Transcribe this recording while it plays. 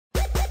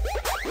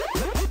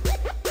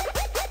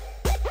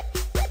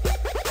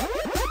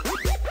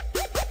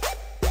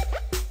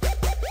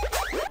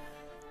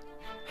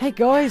Hey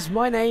guys,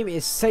 my name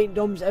is Saint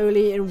Doms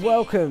Oli and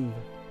welcome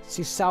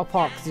to South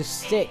Park: The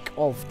Stick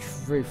of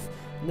Truth.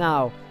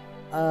 Now,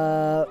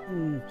 I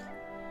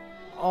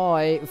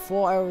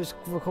thought I was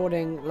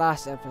recording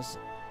last episode,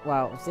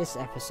 well, this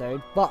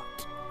episode, but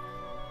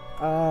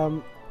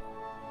I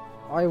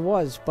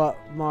was, but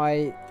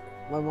my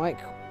mic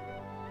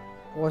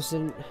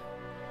wasn't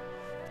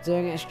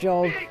doing its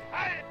job.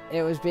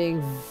 It was being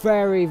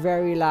very,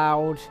 very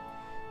loud,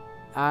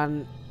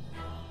 and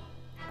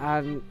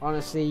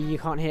honestly, you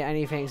can't hear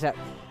anything except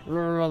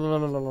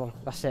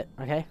that's it.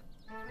 Okay,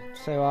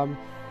 so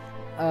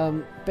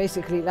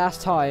basically last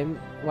time,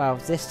 well,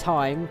 this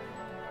time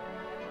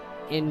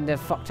in the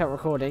fucked up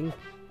recording,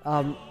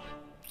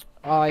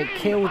 I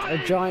killed a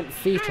giant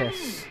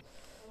fetus.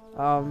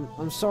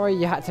 I'm sorry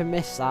you had to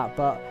miss that,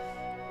 but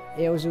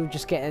it was all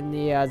just getting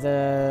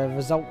the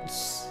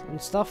results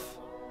and stuff,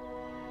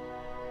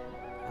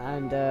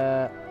 and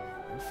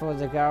for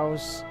the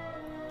girls.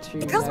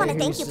 The girls want to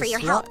thank you for your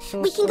help.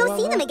 We can go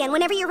see them again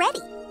whenever you're ready.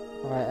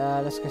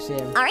 Alright, let's go see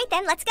him. Alright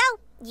then, let's go.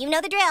 You know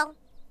the drill.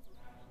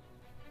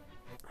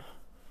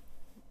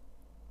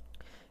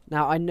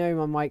 Now, I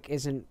know my mic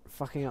isn't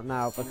fucking up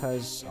now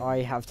because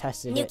I have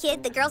tested it. New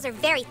kid, the girls are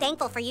very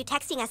thankful for you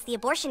texting us the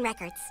abortion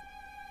records.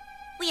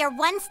 We are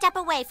one step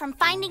away from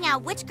finding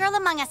out which girl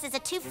among us is a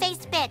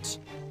two-faced bitch.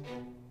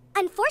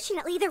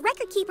 Unfortunately, the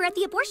record keeper at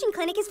the abortion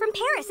clinic is from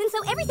Paris, and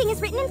so everything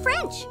is written in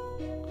French.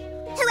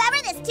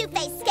 Whoever this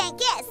two-faced skank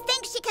is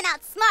thinks she can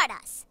outsmart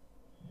us.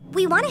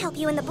 We want to help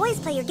you and the boys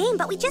play your game,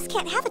 but we just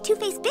can't have a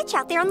two-faced bitch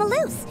out there on the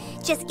loose.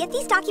 Just get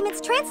these documents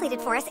translated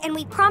for us, and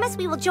we promise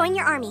we will join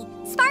your army.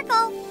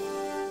 Sparkle!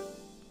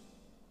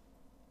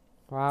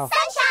 Wow.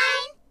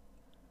 Sunshine!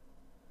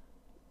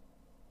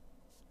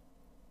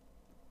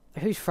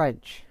 Who's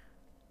French?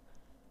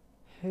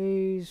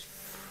 Who's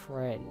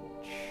French?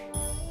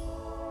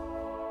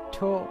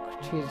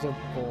 Talk to the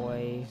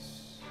boys.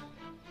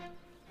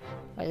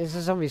 Wait, there's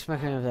a zombie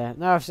smoking over there.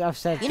 No, I've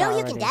said you know that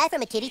you already. can die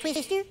from a titty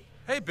twister?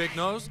 Hey, Big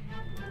Nose.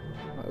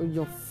 Oh,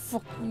 you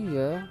fuck you,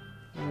 yeah.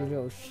 You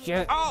little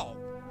shit. Oh!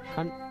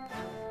 Cunt.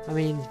 I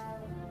mean,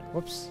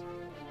 whoops.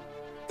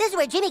 This is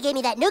where Jimmy gave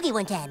me that noogie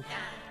one time.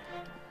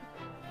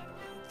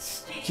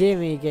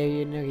 Jimmy gave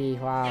you a noogie.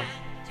 Wow.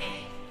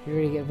 You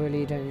really get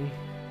bullied, don't you?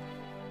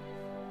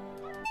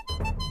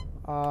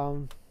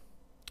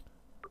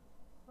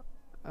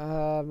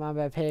 Man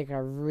Bear Pig. I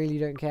really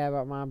don't care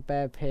about Man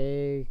Bear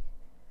Pig.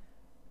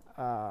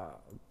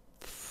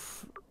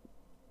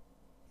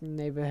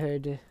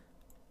 Neighborhood.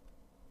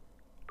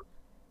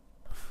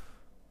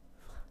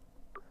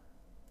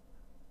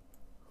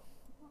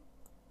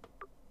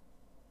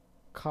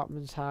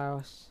 Cartman's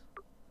house.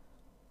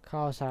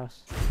 Carl's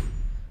house.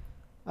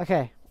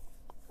 Okay.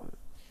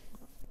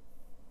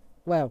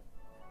 Well.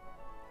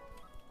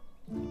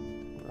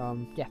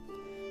 Yeah.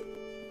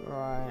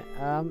 Right.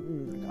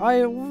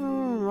 I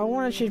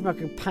want to choose my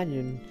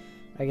companion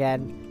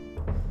again.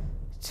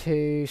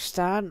 To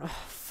Stan. Oh,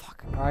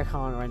 fuck. I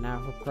can't right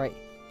now. Great.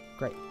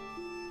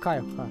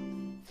 Kyle.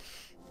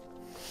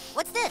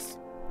 What's this?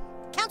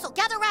 Council,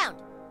 gather round.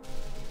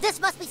 This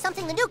must be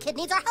something the new kid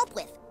needs our help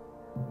with.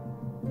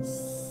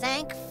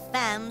 Cinq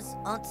femmes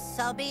ont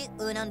subi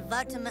un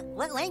envartement.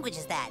 What language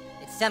is that?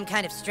 It's some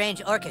kind of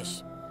strange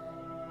Orcish.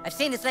 I've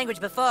seen this language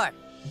before.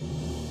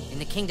 In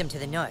the kingdom to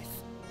the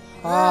north.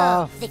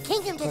 Oh, the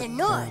kingdom to the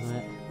north.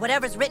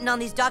 Whatever's written on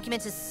these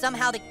documents is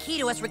somehow the key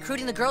to us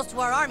recruiting the girls to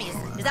our armies.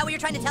 Is that what you're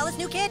trying to tell us,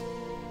 new kid?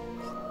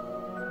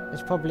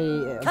 It's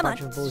probably a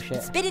bunch of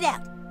bullshit. Spit it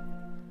out.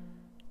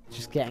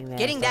 Just getting there.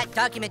 Getting that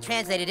document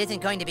translated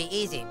isn't going to be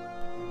easy.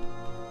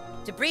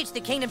 To breach the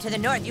kingdom to the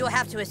north, you'll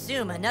have to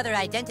assume another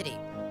identity.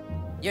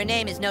 Your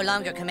name is no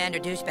longer Commander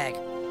Douchebag.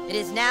 It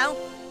is now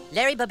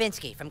Larry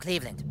Babinski from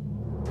Cleveland.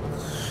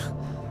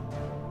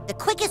 The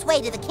quickest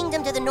way to the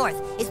kingdom to the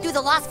north is through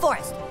the Lost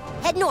Forest.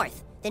 Head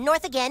north, then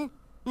north again,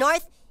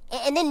 north,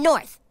 and then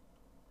north.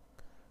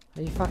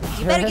 Are you fucking serious?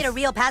 You better get a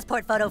real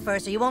passport photo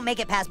first, or you won't make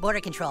it past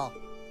border control.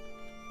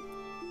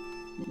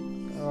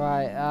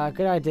 Right,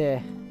 good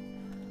idea.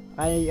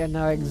 I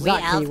know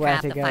exactly where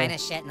to the go.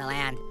 finest shit in the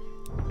land.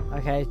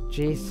 Okay,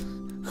 jeez.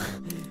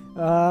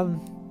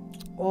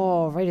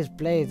 Oh, Raiders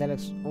Blade, that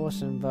looks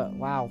awesome, but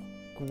wow.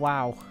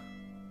 Wow.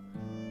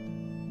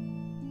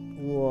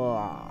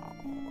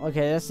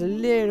 Okay, that's a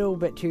little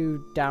bit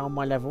too down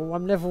my level.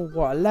 I'm level,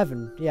 what,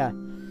 11? Yeah,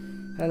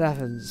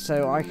 11.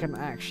 So I can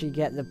actually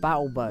get the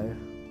battle bow.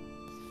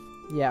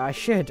 Yeah, I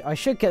should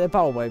get the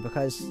battle bow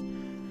because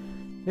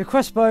the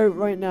crossbow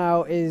right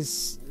now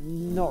is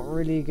not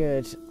really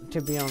good, to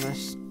be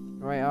honest.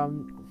 Right,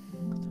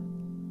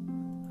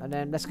 and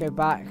then let's go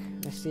back.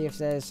 Let's see if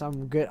there's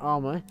some good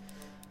armor.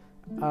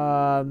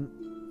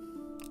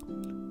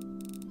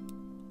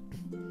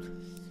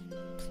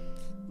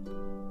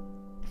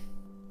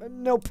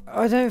 Nope,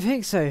 I don't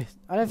think so.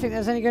 I don't think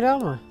there's any good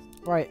armor.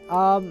 Right,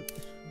 I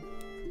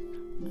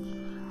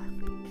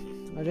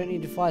don't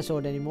need the fire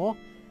sword anymore.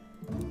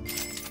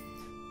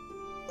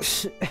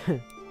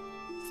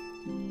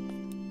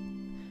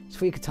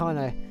 Sweet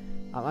Katana,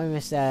 I'm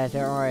almost there,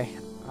 don't worry.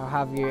 I'll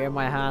have you in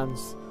my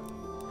hands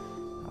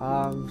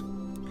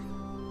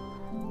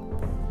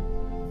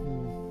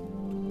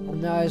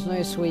No, there's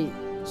no sweet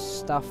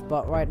stuff,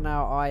 but right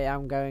now I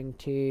am going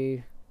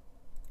to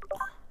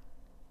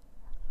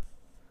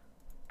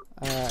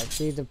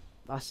do the.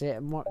 That's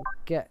it.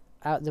 Get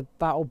out the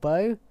battle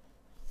bow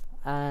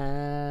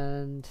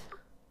and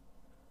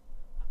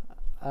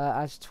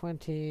adds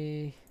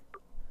 20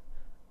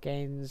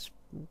 gains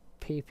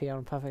PP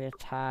on perfect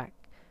attack.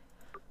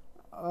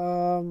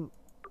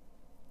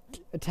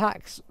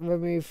 Attacks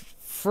remove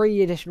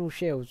 3 additional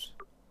shields.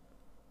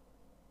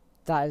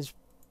 That is,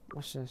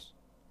 what's this?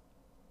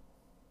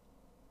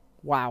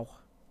 Wow.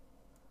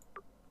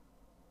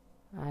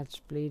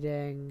 Adds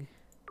bleeding.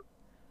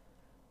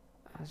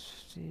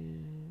 Adds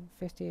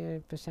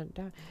 50%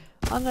 down.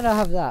 I'm gonna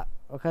have that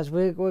because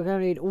we're gonna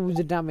need all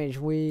the damage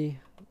we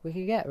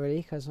can get,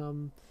 really, because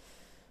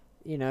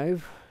you know,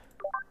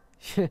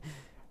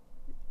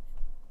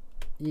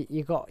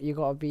 you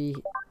gotta be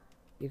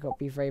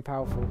very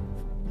powerful.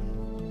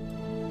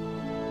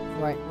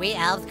 Right. We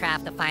elves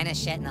craft the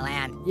finest shit in the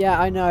land. Yeah,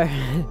 I know.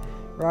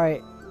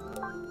 Right.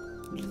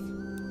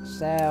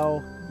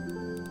 Sell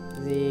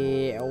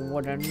the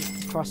wooden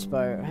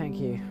crossbow. Thank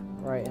you.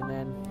 Right, and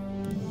then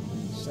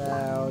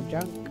sell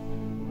junk.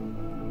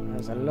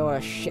 There's a lot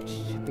of shit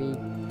to be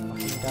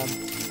fucking done.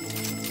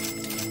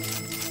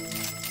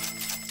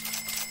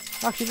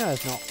 Actually, no,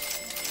 it's not.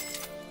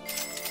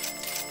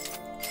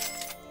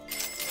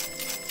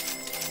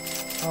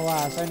 Oh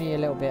wow, it's only a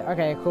little bit.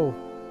 Okay, cool.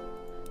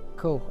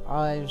 Cool.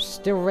 I'm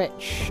still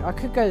rich. I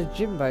could go to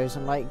Jimbo's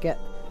and like get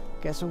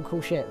some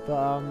cool shit,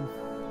 but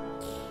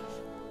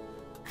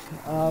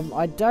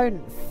I don't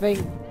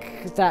think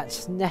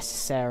that's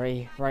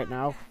necessary right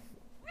now,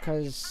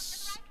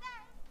 because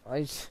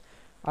I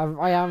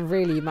am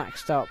really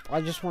maxed up. I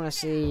just want to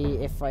see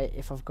if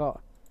I've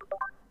got.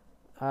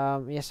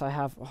 Yes, I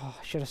have. Oh,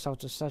 I should have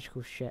sold the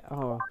surgical shit.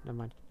 Oh, never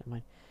mind.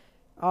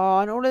 Oh,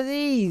 and all of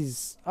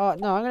these. Oh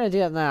no, I'm gonna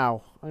do it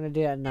now.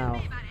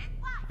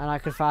 And I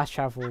could fast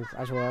travel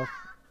as well,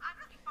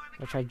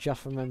 which I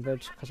just remembered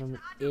because I'm an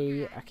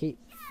idiot. I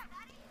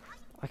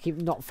keep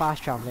not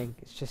fast traveling.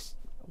 It's just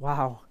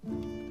wow.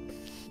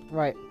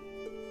 Right.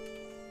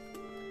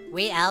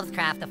 We elves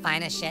craft the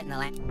finest shit in the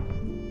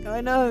land.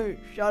 I know.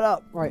 Shut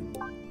up. Right.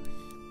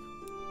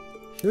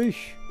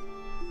 Sheesh.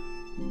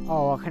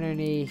 Oh, I can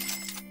only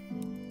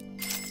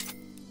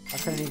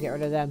get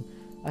rid of them.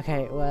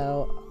 Okay.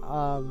 Well.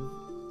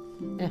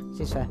 Yeah.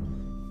 Seems fair.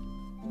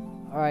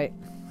 All right.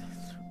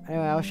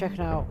 Anyway, I was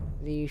checking out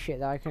the shit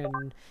that I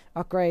can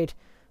upgrade.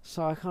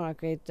 So I can't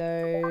upgrade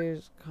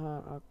those.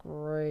 Can't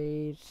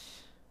upgrade.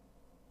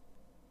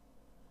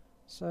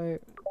 So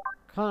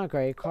can't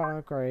upgrade.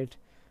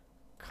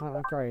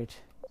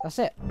 That's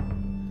it.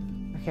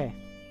 Okay.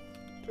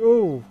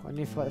 Ooh, I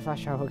need to fight the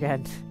fast travel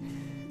again.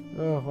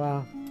 Oh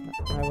wow,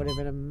 that would have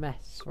been a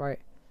mess. Right.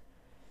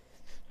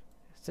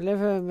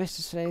 Deliver Mr.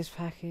 Slade's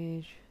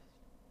package.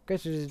 Go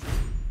to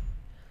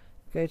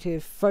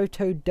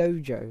Photo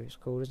Dojo. It's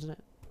called, isn't it?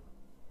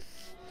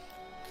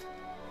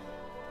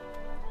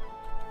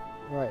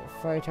 Right,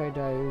 Photo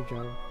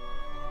Dojo.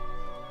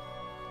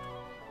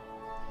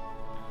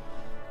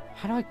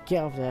 How do I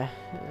get up there?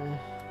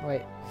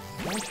 Wait,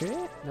 can I shoot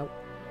it? Nope,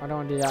 I don't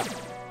want to do that.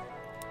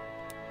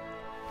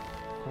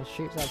 Can I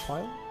shoot that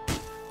pile?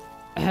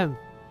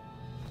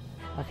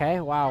 Okay,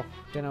 wow.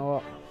 Don't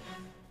know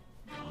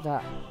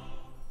what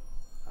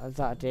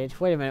that did.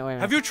 Wait a minute.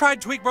 Have you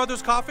tried Tweak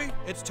Brothers coffee?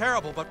 It's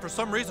terrible, but for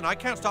some reason I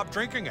can't stop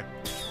drinking it.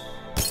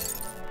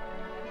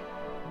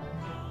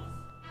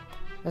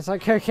 There's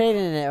like cocaine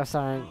in it or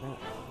something.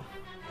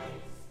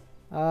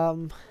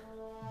 Oh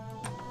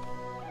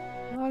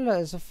look,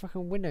 there's a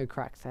fucking window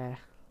crack there.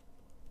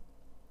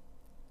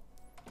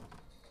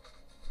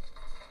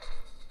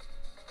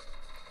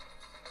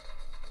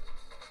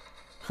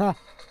 Ha!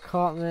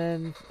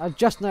 Cartman. I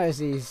just noticed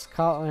these.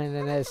 Cartman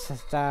and there's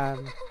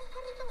Stan.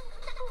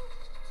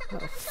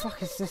 What the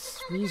fuck is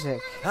this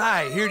music?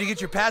 Hi, here to get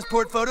your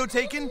passport photo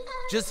taken?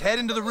 Just head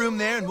into the room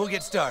there and we'll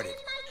get started.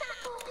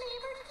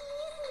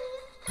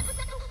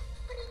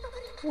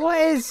 What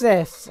is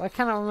this? I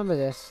cannot remember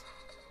this.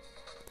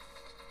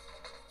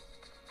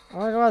 Oh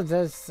my god,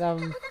 there's all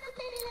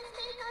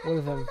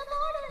of them.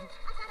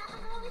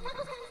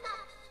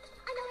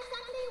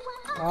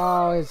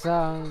 Oh, it's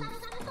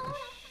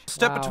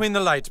Step wow. between the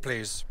lights,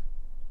 please.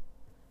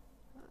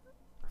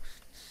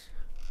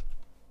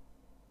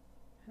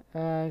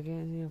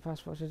 Getting your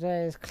passport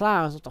today. It's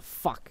clowns. What the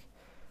fuck?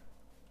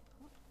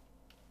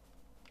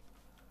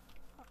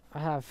 I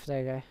have. There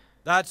you go.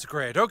 That's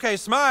great. Okay,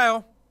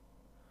 smile.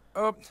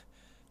 Do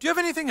you have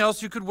anything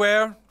else you could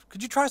wear?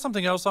 Could you try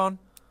something else on?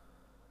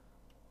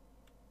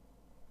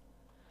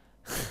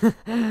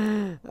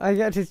 I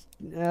got to.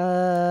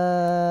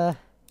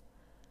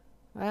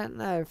 I don't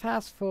know.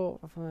 Passport.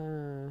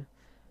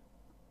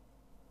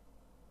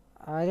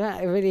 I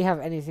don't really have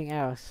anything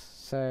else,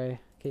 so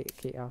keep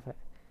off it.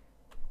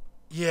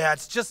 Yeah,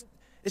 it's just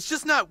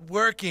not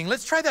working.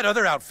 Let's try that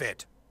other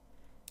outfit.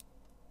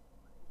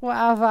 What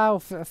other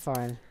outfit?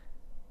 Fine.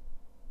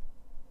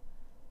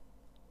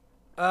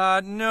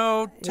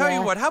 No. Tell you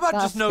Yeah, what, how about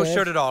that's just no good.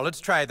 shirt at all? Let's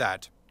try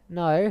that.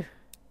 No.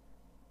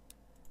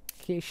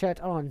 Keep shirt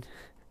on.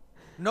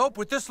 Nope,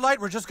 with this light,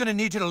 we're just gonna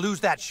need you to lose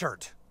that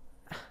shirt.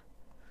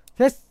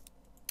 This.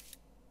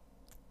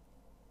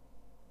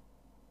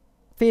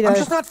 Peter. I'm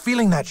just not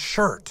feeling that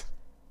shirt.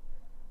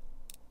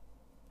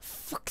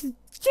 Fucking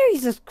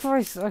Jesus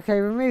Christ. Okay,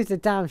 remove the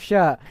damn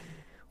shirt.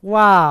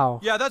 Wow.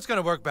 Yeah, that's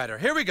gonna work better.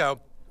 Here we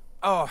go.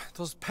 Oh,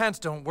 those pants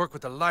don't work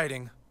with the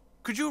lighting.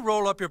 Could you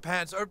roll up your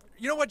pants? Or,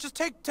 you know what, just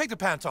take the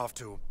pants off,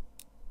 too.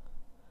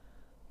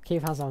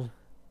 Keep hands on.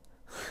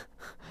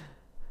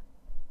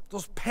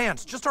 Those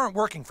pants just aren't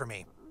working for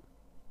me.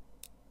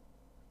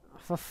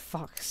 For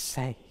fuck's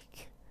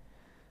sake.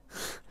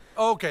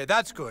 Okay,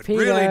 that's good. Peter.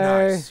 Really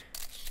nice.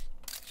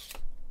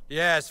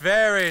 Yes,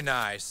 very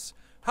nice.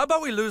 How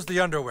about we lose the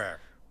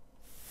underwear?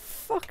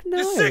 Fuck no.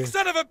 You sick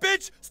son of a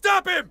bitch!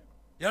 Stop him!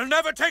 You'll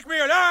never take me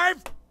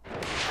alive!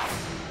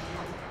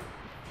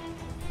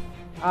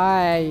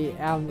 I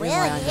am. in my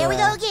Well, here we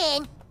go underwear.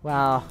 again.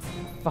 Wow.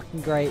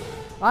 Fucking great.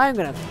 I'm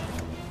gonna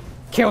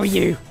kill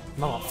you,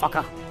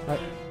 motherfucker. Right.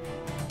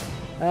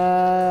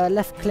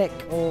 Left click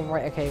or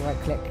right. Okay, right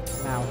click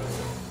now.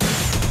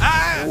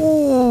 Ah!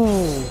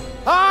 Ooh.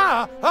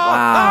 Ah!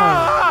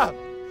 Ah! Wow. Ah!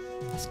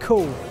 That's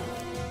cool.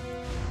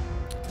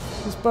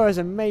 This bar is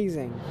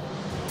amazing.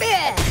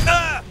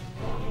 Ah!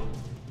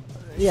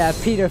 Yeah,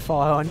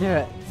 pedophile. I knew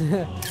it.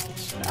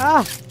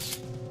 Ah.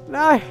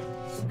 No.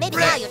 Maybe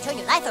now you'll turn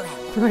your life around.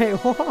 Wait,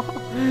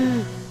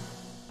 what?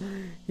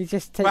 You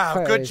just take Wow,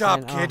 photos good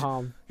job, and, kid.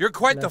 You're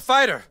quite the left.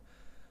 fighter.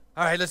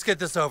 All right, let's get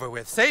this over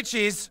with. Say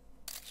cheese.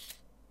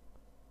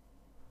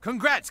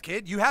 Congrats,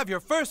 kid. You have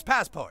your first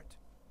passport.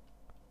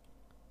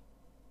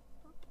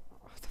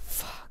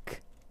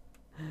 Fuck.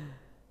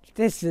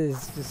 This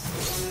is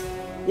just...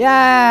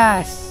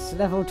 Yes!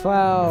 Level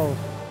 12.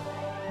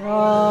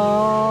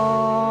 Oh.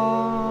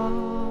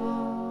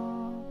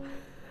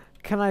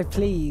 Can I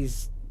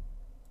please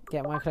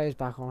get my clothes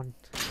back on?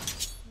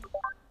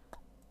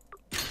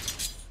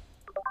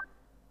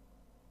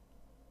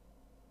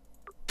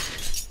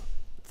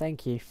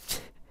 Thank you.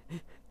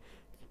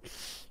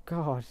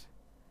 God.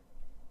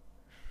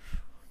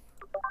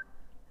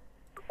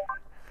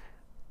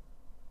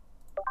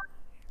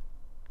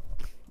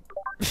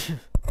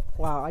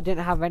 Wow, I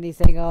didn't have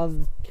anything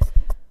on.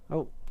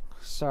 Oh,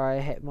 sorry,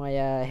 I hit my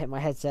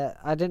headset.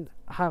 I didn't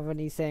have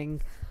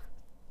anything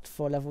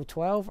for level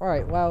 12. All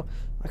right, well,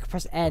 I can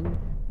press N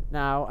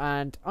now,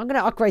 and I'm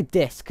gonna upgrade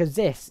this because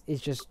this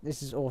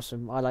is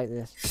awesome. I like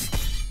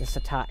this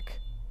attack.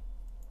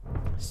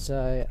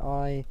 So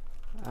I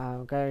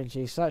am going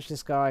to search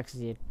this guy because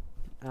he's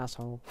an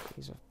asshole.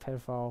 He's a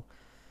pedophile.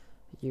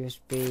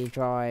 USB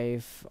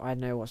drive. I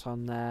know what's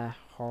on there.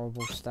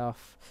 Horrible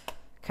stuff.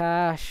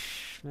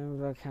 Cash, no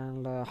blood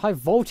handler, high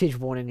voltage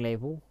warning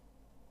label.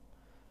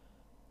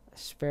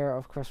 Spirit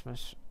of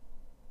Christmas.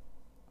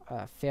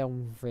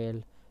 Film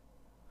reel.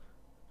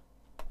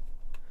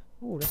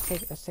 Oh, let's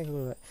take a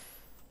look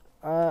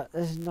at it.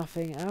 There's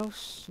nothing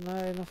else.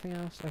 No, nothing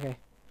else. Okay,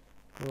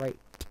 great.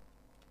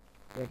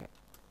 Okay,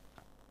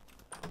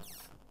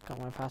 got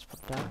my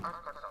passport down.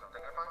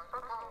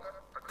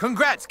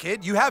 Congrats,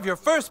 kid. You have your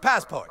first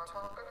passport.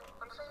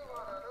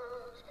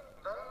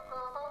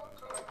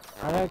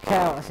 I don't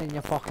care what's in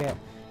your pocket.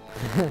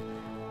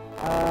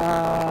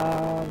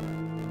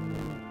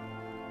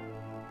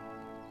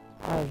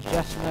 I've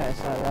just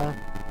noticed that there.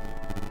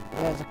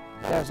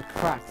 There's a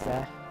crack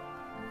there.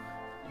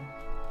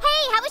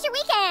 Hey, how was your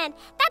weekend?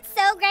 That's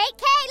so great.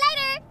 Okay,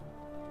 later.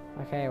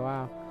 Okay,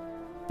 wow.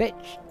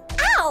 Bitch.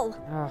 Ow!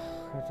 Oh,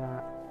 God damn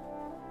it.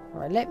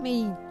 Alright, let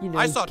me,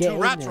 I saw get two in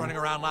rats there. running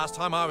around last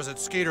time I was at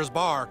Skeeter's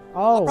bar.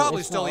 Oh, I'll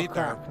probably it's still not a eat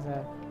there. crack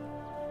there.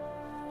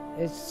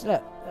 It's,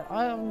 look,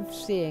 I'm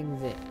seeing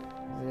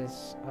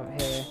this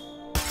up here.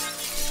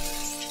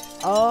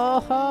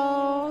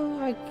 Oh,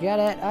 I get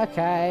it.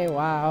 Okay,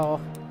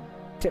 wow.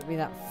 Took me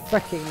that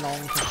freaking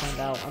long to find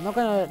out. I'm not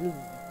gonna,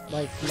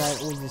 like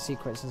all the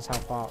secrets in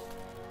South Park.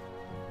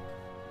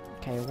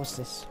 Okay, what's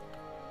this?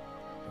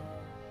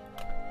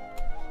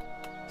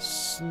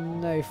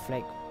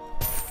 Snowflake.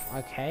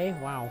 Okay,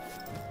 wow.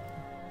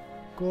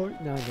 Good.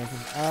 No, it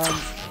doesn't.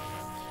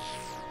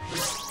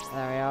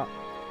 There we are.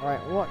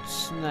 Right,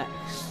 what's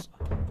next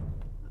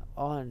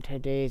on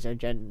today's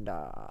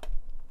agenda?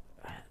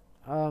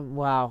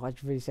 Wow, I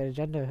really said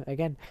agenda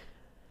again.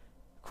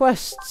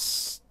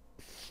 Quests.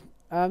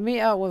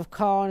 Meet up with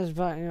Carl and his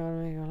back.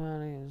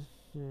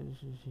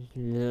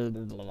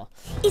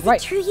 Is Right.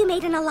 it true you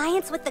made an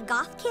alliance with the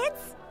Goth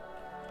kids?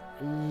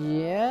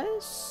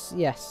 Yes.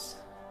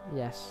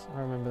 Yes,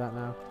 I remember that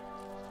now.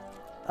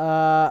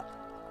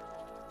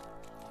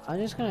 I'm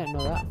just gonna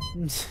ignore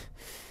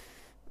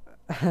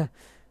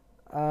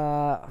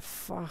that.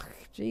 Fuck,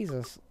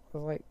 Jesus.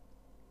 Like,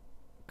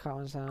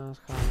 Carlton sounds,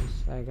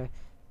 there you go.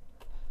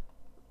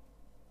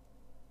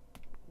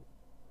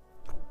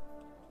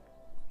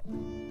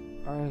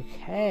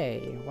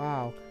 Okay,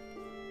 wow.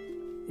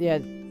 Yeah,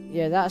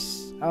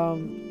 that's,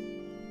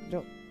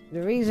 the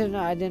reason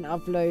that I didn't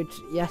upload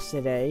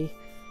yesterday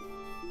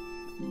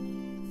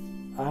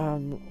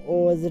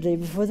or the day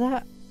before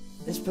that.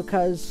 It's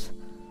because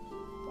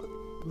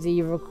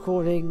the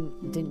recording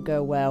didn't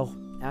go well,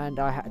 and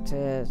I had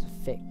to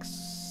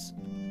fix,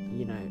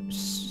 you know,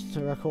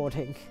 the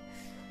recording.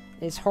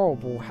 It's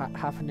horrible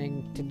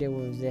happening to deal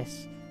with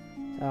this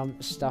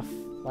stuff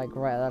like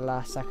right at the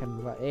last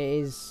second, but it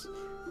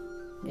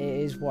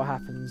is what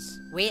happens.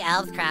 We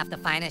elves craft the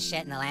finest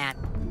shit in the land.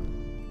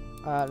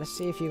 Let's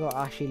see if you got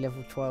actually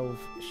level 12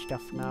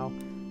 stuff now.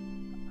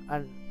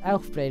 And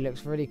Elf Blade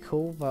looks really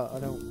cool, but I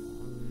don't.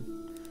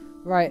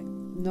 Right,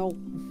 no.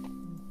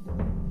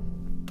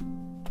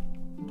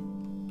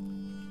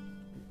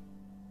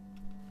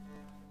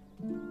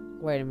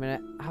 Wait a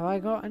minute. Have I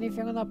got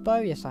anything on that bow?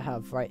 Yes, I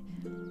have. Right.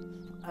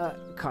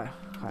 Kyle.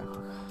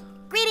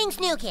 Greetings,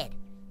 new kid.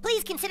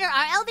 Please consider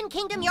our elven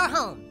kingdom your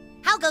home.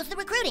 How goes the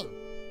recruiting?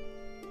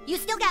 You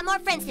still got more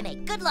friends to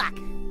make. Good luck.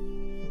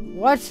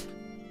 What?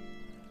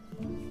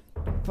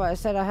 But I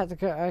said I had to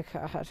go. I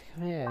had to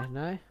come here.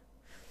 No.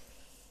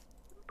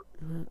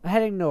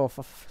 Heading north.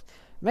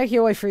 Make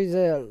your way through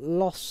the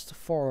Lost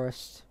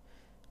Forest,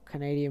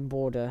 Canadian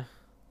border.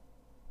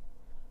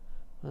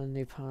 A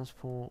new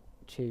passport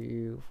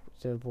to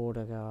the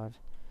border guard.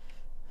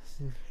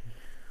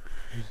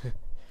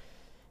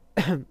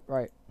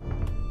 Right.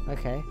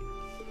 Okay.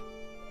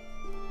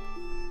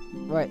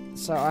 Right,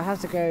 so I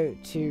have to go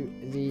to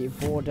the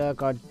border.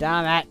 God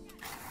damn it!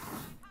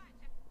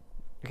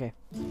 Okay.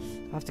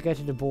 I have to go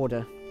to the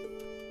border.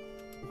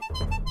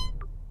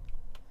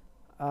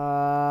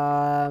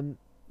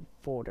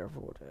 Border.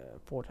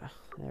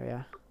 There we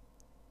are.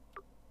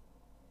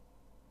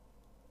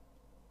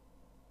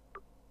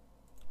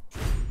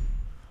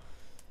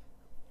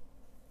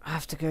 I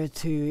have to go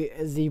to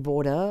the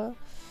border.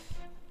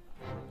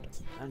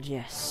 And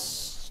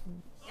yes.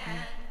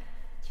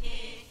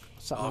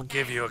 I'll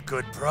give you a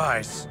good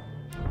price.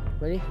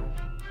 Really?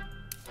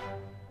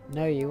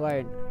 No, you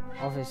won't.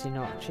 Obviously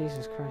not.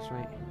 Jesus Christ,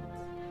 mate.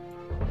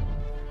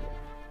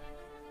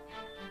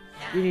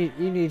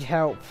 You need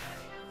help.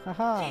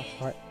 Haha.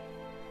 Right.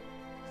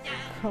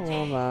 Come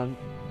on, man.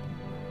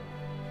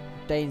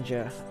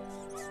 Danger.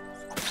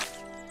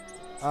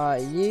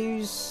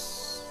 Use.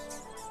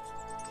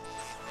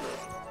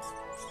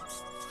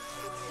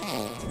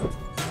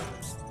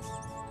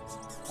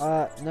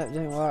 No, it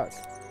didn't work.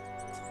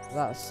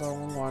 That's the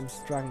wrong one.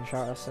 Dragon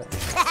Shot, that's it.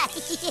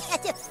 Yeah,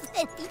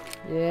 defending.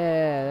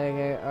 Yeah, there you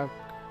go. A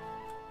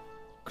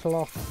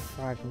cloth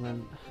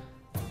fragment.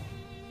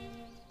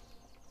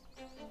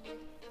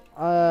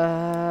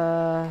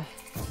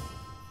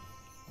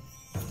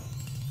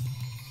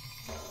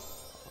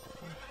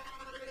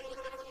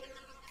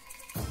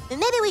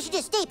 Maybe we should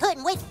just stay put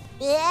and wait.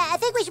 I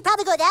think we should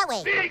probably go that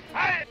way.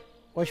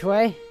 Which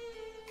way?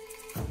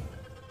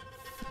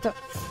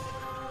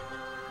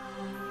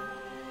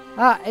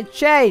 Ah, it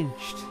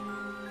changed!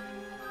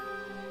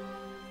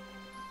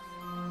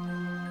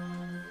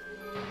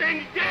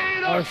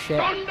 Oh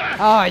shit.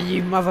 Oh,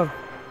 you mother...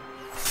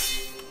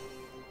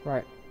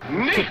 Right.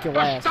 Kick your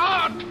ass.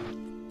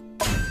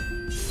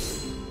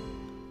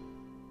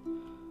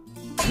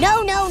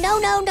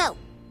 No.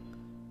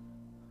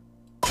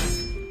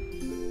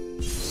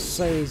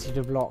 So easy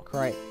to block,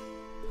 right.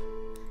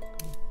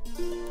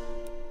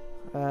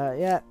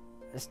 Yeah.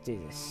 Let's do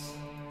this.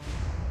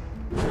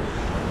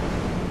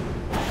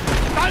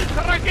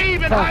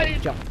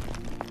 Perfect jump.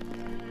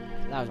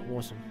 That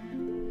was awesome.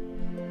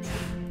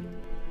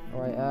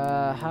 Alright,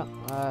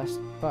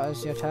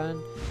 Butters, your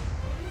turn.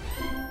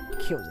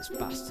 Kill this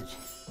bastard.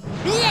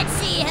 Let's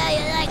see how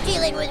you like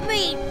dealing with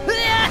me.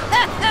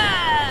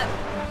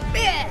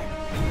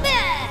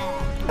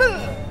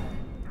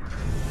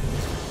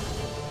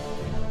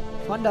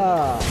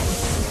 Thunder!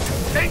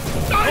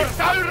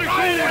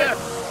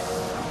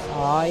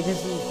 Oh, he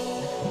doesn't...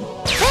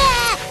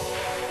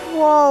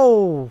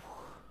 Whoa!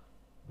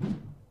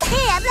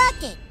 Hey, I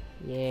blocked it.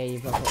 Yeah, you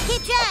blocked it.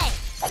 Keep trying.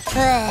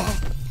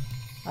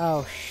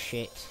 Oh,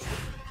 shit.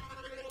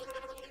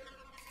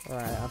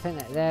 Right, I think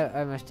that they're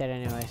almost dead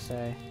anyway,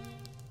 so...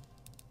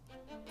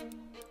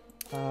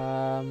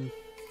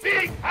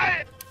 Big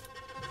head!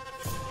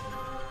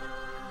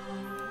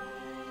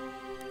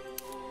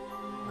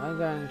 I'm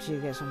going to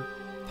get some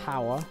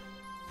power.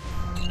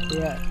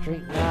 Yeah,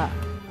 drink that,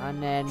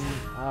 and then,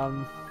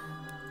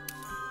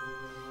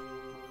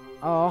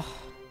 oh.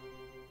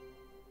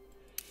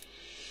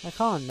 I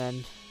can't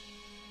then.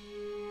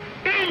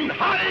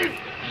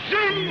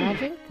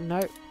 Magic?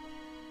 Nope.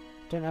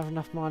 Don't have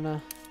enough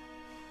mana.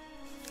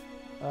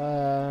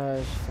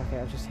 Fuck it,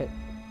 I'll just hit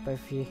both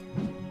of you.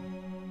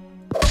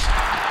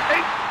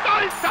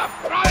 Stolzer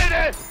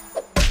Freude!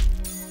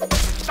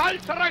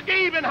 Stolzer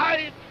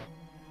Gegebenheit!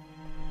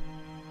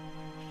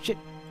 Shit.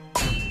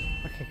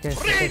 Okay, good.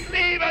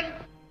 Friedleben!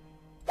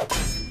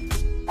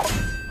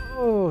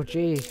 Oh,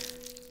 gee.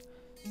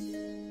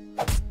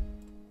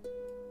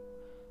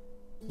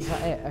 Is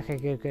that it? Okay,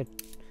 good.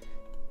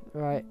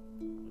 Right.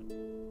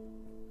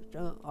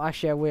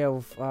 Actually, I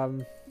will, I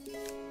will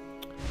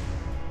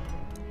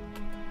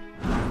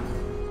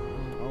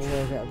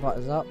get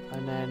Butters up,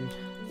 and then...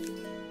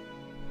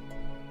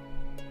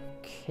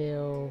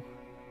 kill.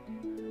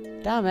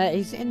 Damn it,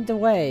 he's in the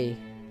way.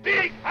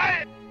 Sieg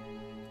heil!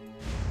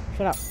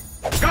 Shut up.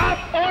 Gab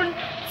uns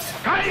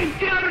kein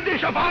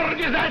irdischer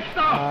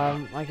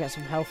Vorgesetzter! I get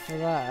some health for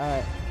that.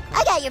 Alright.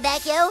 I got your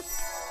back, yo.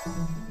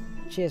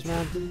 Cheers,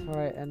 man.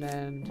 Alright, and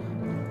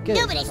then. Good.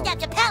 Nobody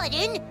stopped a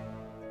paladin.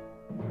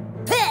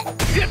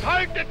 Wir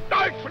halten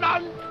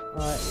Deutschland!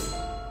 Alright.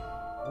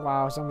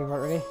 Wow, zombie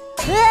bot, really?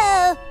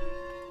 Whoa.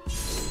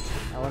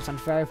 That wasn't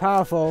very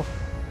powerful.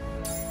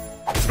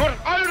 Durch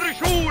eure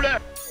Schule!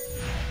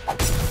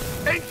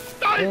 In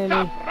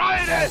stolzer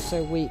That's Freude!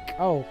 so weak.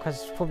 Oh,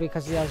 probably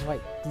because he has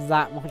like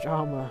that much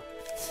armor.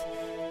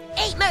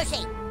 Ain't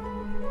mercy.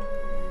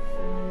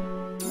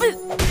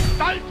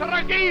 Stolzer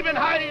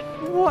Ergebenheit!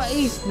 What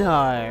is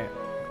no?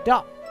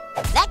 Die.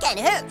 That can't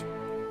hurt.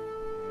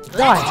 That's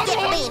Die. what you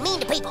get for being mean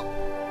to people.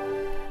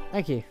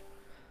 Thank you.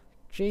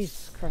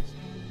 Jesus Christ.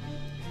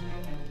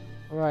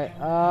 Right.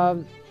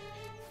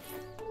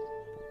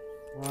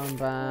 One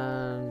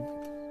band.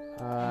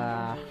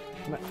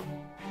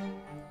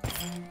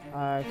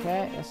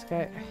 Okay, let's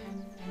go.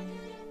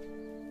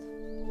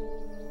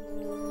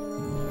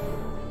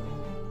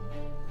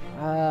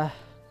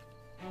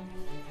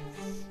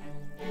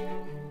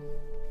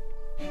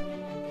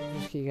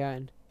 Just keep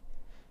going.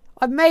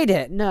 I've made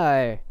it!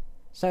 No!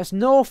 So it's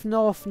north,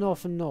 north,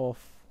 north, and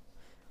north.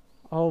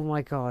 Oh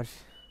my god.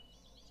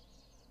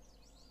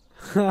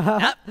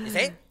 Yep, you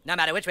see? No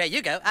matter which way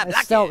you go, I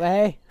block Stop, you.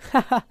 eh?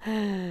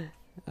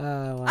 Oh,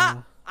 wow.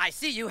 Ah, I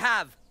see you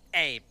have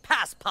a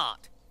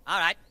passport. All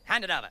right,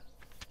 hand it over.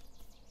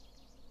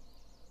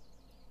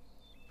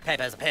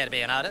 Papers appear to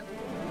be in order.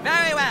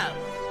 Very well.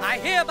 I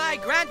hereby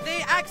grant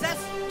thee access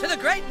to the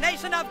great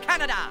nation of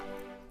Canada.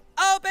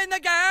 Open the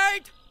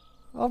gate!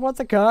 I want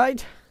the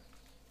guide.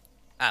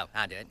 Oh,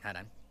 I'll do it. Hold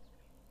on.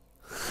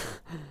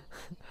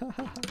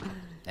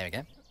 There we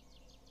go.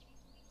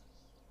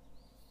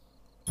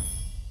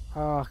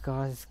 Oh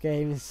god, this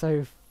game is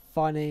so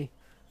funny.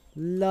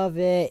 Love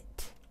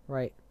it.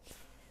 Right.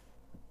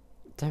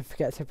 Don't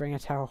forget to bring a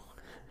towel.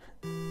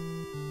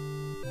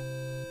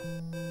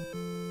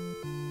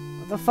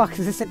 What the fuck,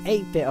 is this an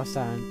 8-bit or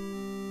something?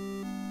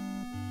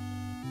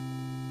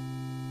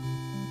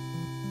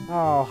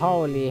 Oh,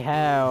 holy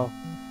hell.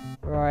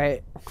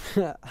 Right.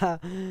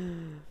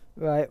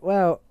 Right,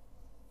 well,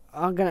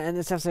 I'm gonna end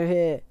this episode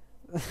here.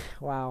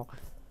 Wow.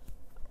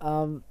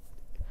 Can't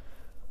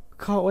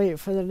wait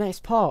for the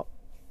next part.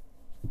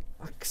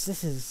 'Cause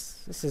this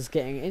is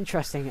getting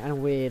interesting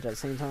and weird at the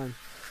same time.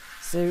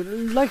 So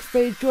like if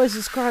you enjoyed,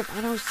 subscribe,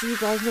 and I'll see you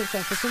guys next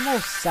time for some more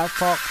South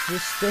Park: The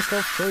Stick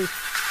of Truth.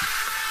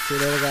 See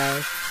you later,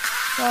 guys.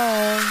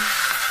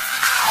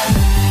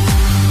 Bye.